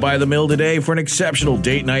 Stop by The Mill today for an exceptional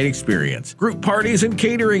date night experience. Group parties and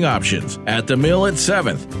catering options at The Mill at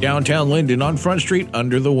 7th, downtown Linden on Front Street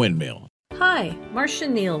under the Windmill. Hi, Marcia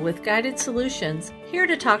Neal with Guided Solutions, here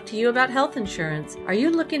to talk to you about health insurance. Are you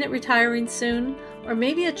looking at retiring soon? Or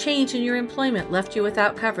maybe a change in your employment left you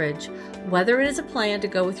without coverage? Whether it is a plan to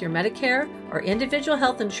go with your Medicare or individual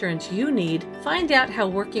health insurance you need, find out how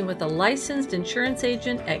working with a licensed insurance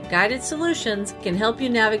agent at Guided Solutions can help you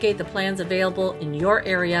navigate the plans available in your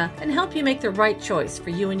area and help you make the right choice for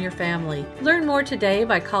you and your family. Learn more today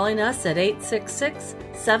by calling us at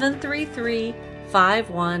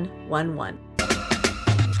 866-733-5111.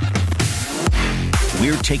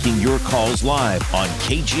 We're taking your calls live on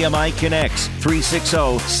KGMI Connects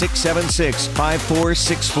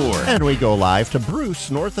 360-676-5464. And we go live to Bruce,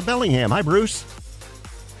 north of Bellingham. Hi, Bruce.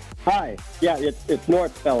 Hi. Yeah, it's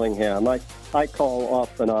North Bellingham. I call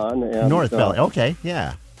off and on. And, North Bellingham. Okay,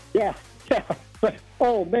 yeah. Yeah. But,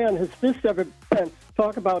 oh, man, has this ever been...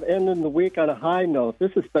 Talk about ending the week on a high note.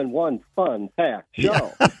 This has been one fun-packed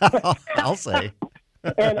show. Yeah. I'll say.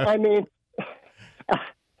 And, I mean,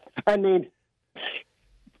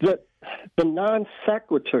 the non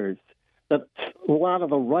sequiturs that a lot of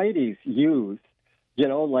the righties use,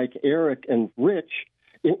 like Eric and Rich,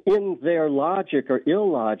 in their logic or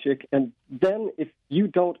illogic, and then if you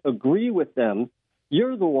don't agree with them,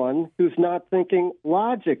 you're the one who's not thinking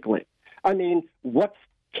logically. I mean, what's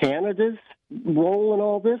Canada's role in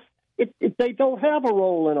all this? They don't have a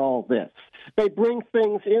role in all this. They bring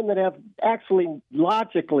things in that have actually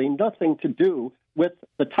logically nothing to do with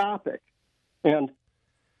the topic. And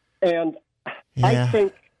I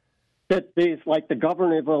think that these, like the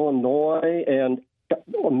governor of Illinois and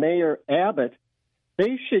Mayor Abbott,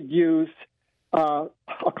 they should use a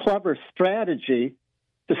clever strategy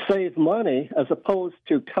to save money as opposed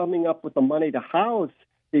to coming up with the money to house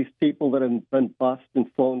these people that have been bussed and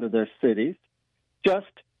flown to their cities.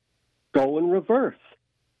 Just go in reverse.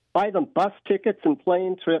 Buy them bus tickets and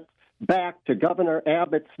plane trips back to Governor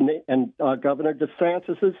Abbott's and Governor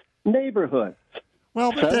DeSantis' neighborhoods.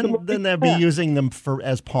 Well, but then they'll be using them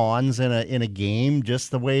as pawns in a game,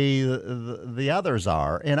 just the way the others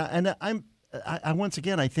are. And I once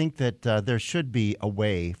again, I think that there should be a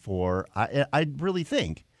way for. I really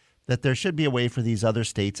think that there should be a way for these other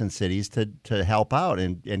states and cities to help out,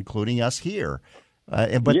 including us here.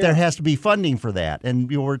 But there has to be funding for that. And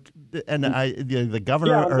the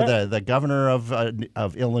governor the governor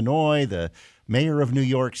of Illinois, the mayor of New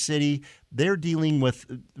York City, they're dealing with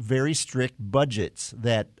very strict budgets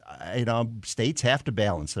that states have to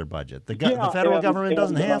balance their budget. The federal government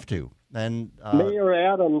doesn't have to. And Mayor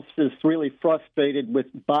Adams is really frustrated with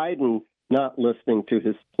Biden not listening to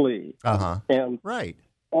his plea. And right.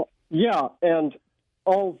 And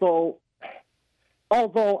although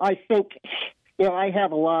I think. I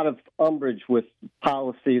have a lot of umbrage with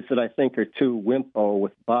policies that I think are too wimpo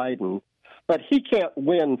with Biden, but he can't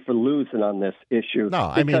win for losing on this issue. No,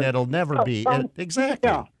 I mean, it'll never be.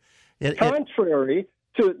 Exactly. Yeah. Contrary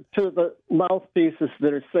to the mouthpieces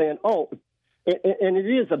that are saying, and it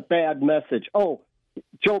is a bad message, Joe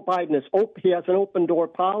Biden he has an open-door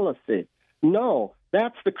policy. No,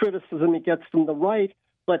 that's the criticism he gets from the right,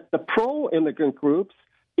 but the pro-immigrant groups,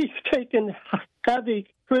 he's taken heavy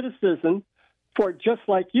criticism for, just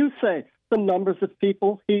like you say, the numbers of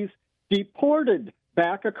people he's deported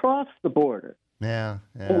back across the border. Yeah.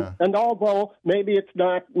 And although maybe it's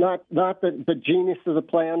not the genius of the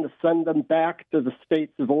plan to send them back to the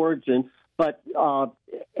states of origin, but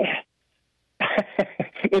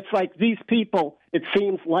it's like these people, it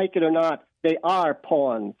seems like it or not, they are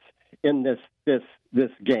pawns in this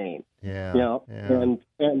game. Yeah. And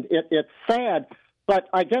it's sad. But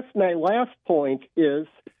I guess my last point is.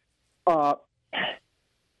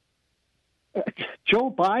 Joe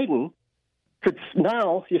Biden could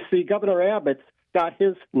now, you see, Governor Abbott's got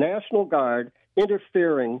his National Guard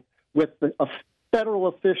interfering with the federal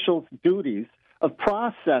officials' duties of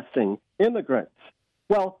processing immigrants.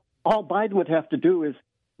 Well, all Biden would have to do is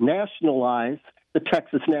nationalize the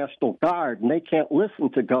Texas National Guard, and they can't listen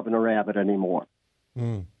to Governor Abbott anymore.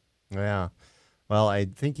 Yeah. Well, I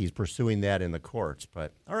think he's pursuing that in the courts.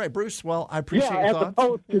 But all right, Bruce. Well, I appreciate your thoughts. As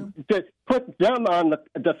opposed to put them on the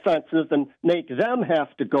defensive and make them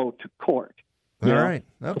have to go to court. All right.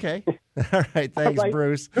 Okay. All right. Thanks,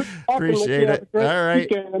 Bruce. Appreciate it. All right.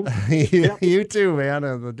 You too, man.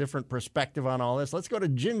 A different perspective on all this. Let's go to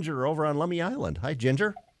Ginger over on Lummi Island. Hi,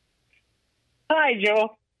 Ginger. Hi,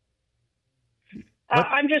 Joe.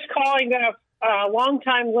 I'm just calling a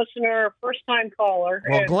long-time listener, first-time caller.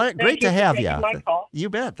 Well, great to have you. My call. You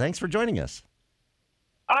bet. Thanks for joining us.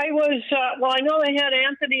 I was, I know they had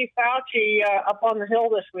Anthony Fauci up on the Hill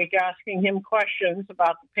this week asking him questions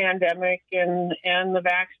about the pandemic and the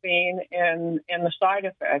vaccine and the side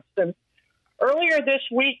effects. And earlier this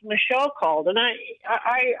week, Michelle called, and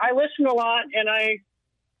I listen a lot, and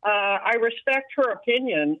I respect her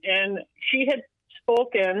opinion. And she had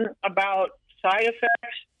spoken about side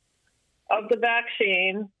effects of the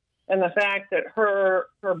vaccine and the fact that her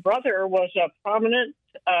brother was a prominent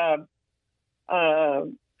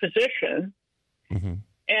physician,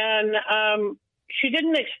 and she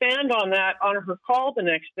didn't expand on that on her call the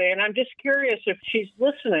next day. And I'm just curious if she's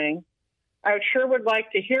listening. I sure would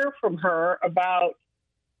like to hear from her about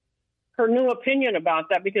her new opinion about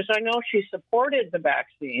that, because I know she supported the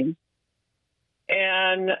vaccine,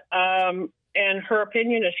 and her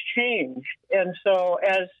opinion has changed. And so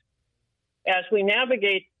as we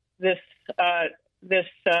navigate this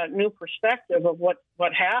new perspective of what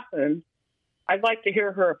happened, I'd like to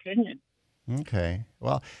hear her opinion. Okay.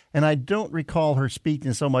 Well, and I don't recall her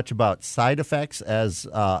speaking so much about side effects as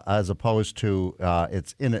opposed to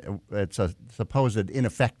its a supposed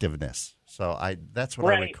ineffectiveness. So that's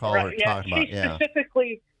what I recall her talking about. Yeah.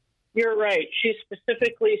 Specifically, you're right. She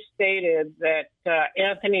specifically stated that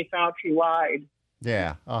Anthony Fauci lied.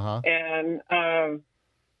 Yeah. And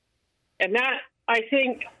that, I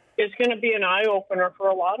think, is going to be an eye opener for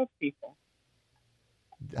a lot of people.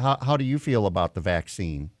 How do you feel about the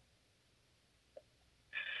vaccine?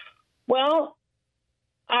 Well,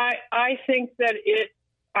 I think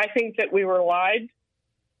that we were lied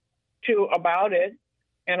to about it,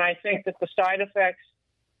 and I think that the side effects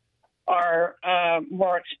are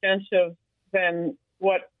more expensive than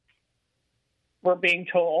what we're being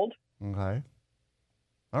told. Okay.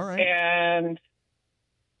 All right. And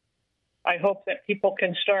I hope that people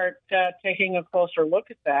can start taking a closer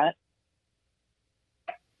look at that.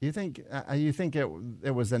 You think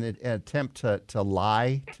it was an attempt to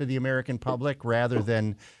lie to the American public rather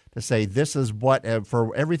than to say this is what,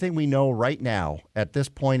 for everything we know right now at this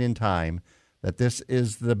point in time, that this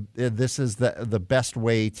is the best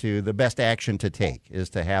way to, the best action to take is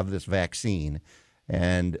to have this vaccine,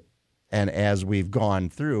 and as we've gone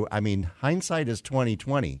through, I mean, hindsight is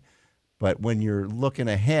 20/20, but when you're looking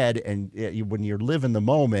ahead and when you're living the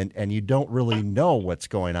moment and you don't really know what's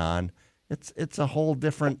going on, it's a whole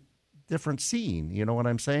different scene. You know what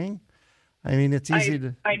I'm saying? I mean, it's easy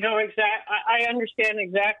to. I know I understand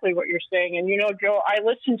exactly what you're saying, and Joe, I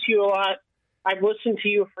listen to you a lot. I've listened to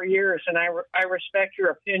you for years, and I respect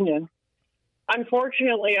your opinion.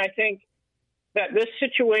 Unfortunately, I think that this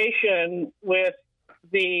situation with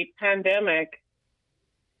the pandemic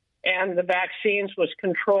and the vaccines was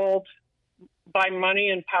controlled by money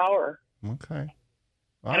and power. Okay.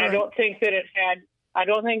 I don't think that it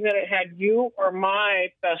had you or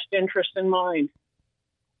my best interest in mind,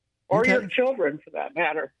 or your children, for that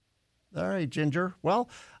matter. All right, Ginger. Well,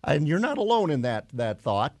 and you're not alone in that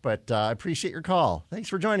thought, but I appreciate your call. Thanks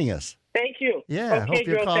for joining us. Thank you. Yeah, okay,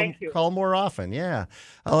 I hope Joe, call more often. Yeah.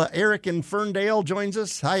 Eric in Ferndale joins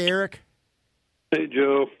us. Hi, Eric. Hey,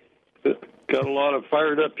 Joe. Got a lot of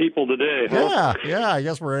fired up people today, huh? Yeah. I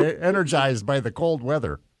guess we're energized by the cold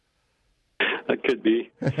weather. That could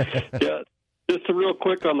be. Yeah. Just a real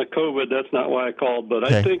quick on the COVID. That's not why I called, but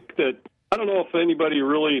okay. I think that, I don't know if anybody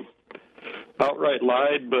really outright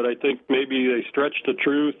lied, but I think maybe they stretched the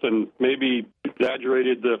truth and maybe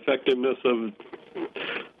exaggerated the effectiveness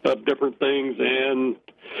of different things and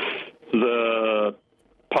the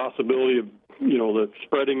possibility of, the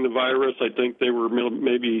spreading the virus. I think they were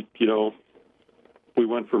maybe, we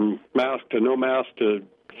went from mask to no mask to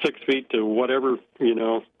 6 feet to whatever,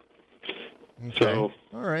 Okay. So,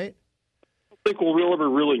 all right. I think we'll ever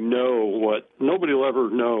really know what nobody will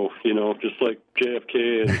ever know, just like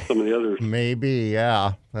JFK and some of the others. Maybe,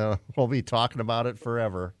 yeah. We'll be talking about it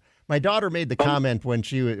forever. My daughter made the comment when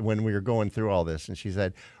we were going through all this, and she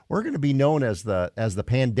said, "We're going to be known as the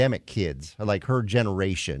pandemic kids, like her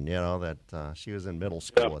generation." That she was in middle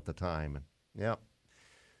school at the time. Yeah.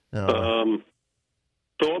 So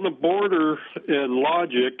on the border and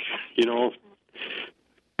logic,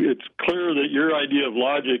 it's clear that your idea of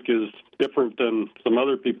logic is different than some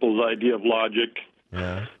other people's idea of logic.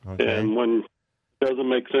 Yeah. Okay. And when it doesn't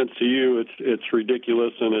make sense to you, it's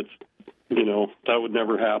ridiculous and that would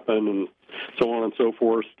never happen, and so on and so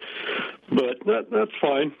forth. But that's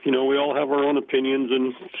fine. We all have our own opinions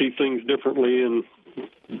and see things differently and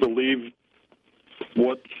believe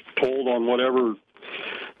what's told on whatever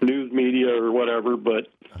news media or whatever. But,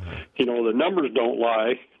 the numbers don't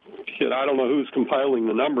lie. I don't know who's compiling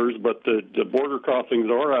the numbers, but the border crossings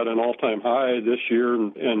are at an all-time high this year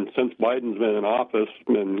and since Biden's been in office,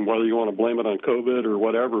 and whether you want to blame it on COVID or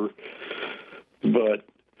whatever. But,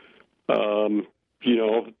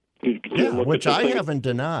 which I haven't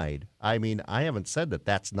denied. I mean, I haven't said that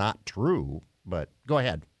that's not true, but go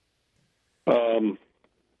ahead.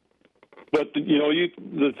 But,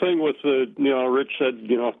 the thing with Rich said,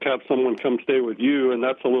 have someone come stay with you, and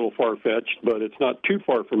that's a little far-fetched, but it's not too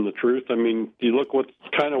far from the truth. I mean, you look what's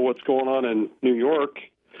going on in New York,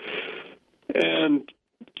 and,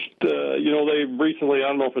 they recently, I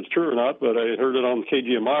don't know if it's true or not, but I heard it on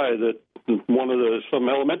KGMI that some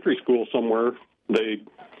elementary school somewhere, they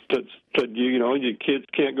said, you kids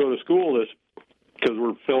can't go to school because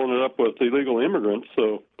we're filling it up with illegal immigrants,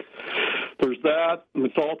 so... There's that.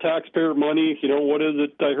 It's all taxpayer money. What is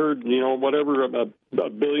it? I heard, whatever,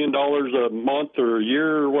 $1 billion a month or a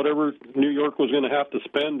year or whatever New York was going to have to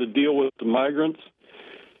spend to deal with the migrants.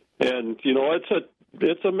 And,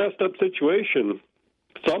 it's a messed up situation.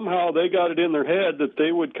 Somehow they got it in their head that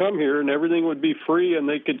they would come here and everything would be free and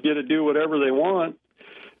they could get to do whatever they want.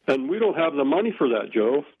 And we don't have the money for that,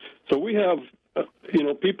 Joe. So we have,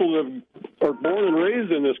 people that are born and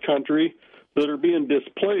raised in this country that are being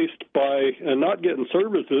displaced by and not getting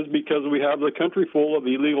services because we have the country full of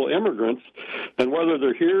illegal immigrants. And whether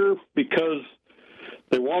they're here because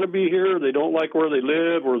they want to be here, they don't like where they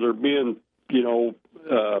live, or they're being,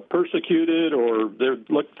 persecuted, or they're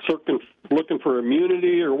looking for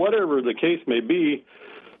immunity, or whatever the case may be,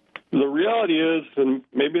 the reality is, and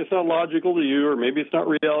maybe it's not logical to you, or maybe it's not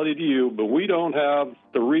reality to you, but we don't have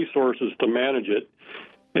the resources to manage it.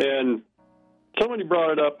 And somebody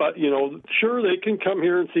brought it up, sure, they can come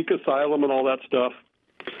here and seek asylum and all that stuff,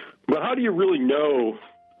 but how do you really know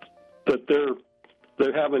that they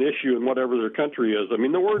have an issue in whatever their country is? I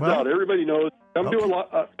mean, the word's out. Everybody knows. Come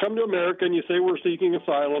to America and you say we're seeking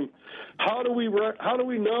asylum. How do we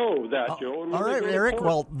know that, Joe? All right, Eric.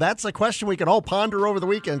 Well, that's a question we can all ponder over the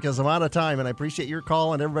weekend because I'm out of time, and I appreciate your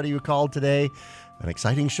call and everybody who called today. An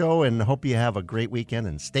exciting show, and hope you have a great weekend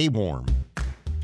and stay warm.